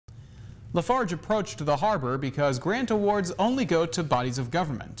Lafarge approached the harbor because grant awards only go to bodies of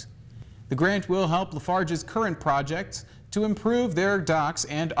government. The grant will help Lafarge's current projects to improve their docks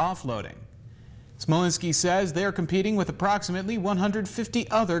and offloading. Smolinski says they are competing with approximately 150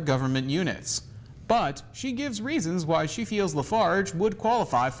 other government units. But she gives reasons why she feels Lafarge would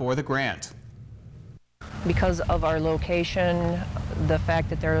qualify for the grant. Because of our location, the fact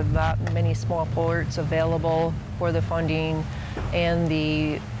that there are that many small ports available for the funding, and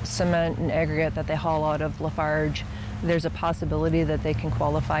the cement and aggregate that they haul out of Lafarge, there's a possibility that they can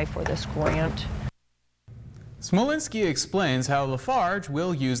qualify for this grant. Smolinski explains how Lafarge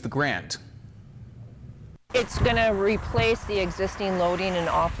will use the grant. It's going to replace the existing loading and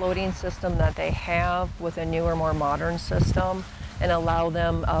offloading system that they have with a newer, more modern system, and allow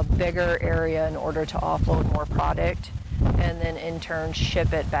them a bigger area in order to offload more product and then in turn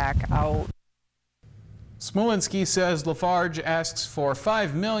ship it back out. Smolinski says Lafarge asks for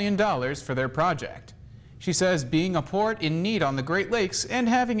 $5 million for their project. She says being a port in need on the Great Lakes and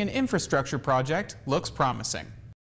having an infrastructure project looks promising.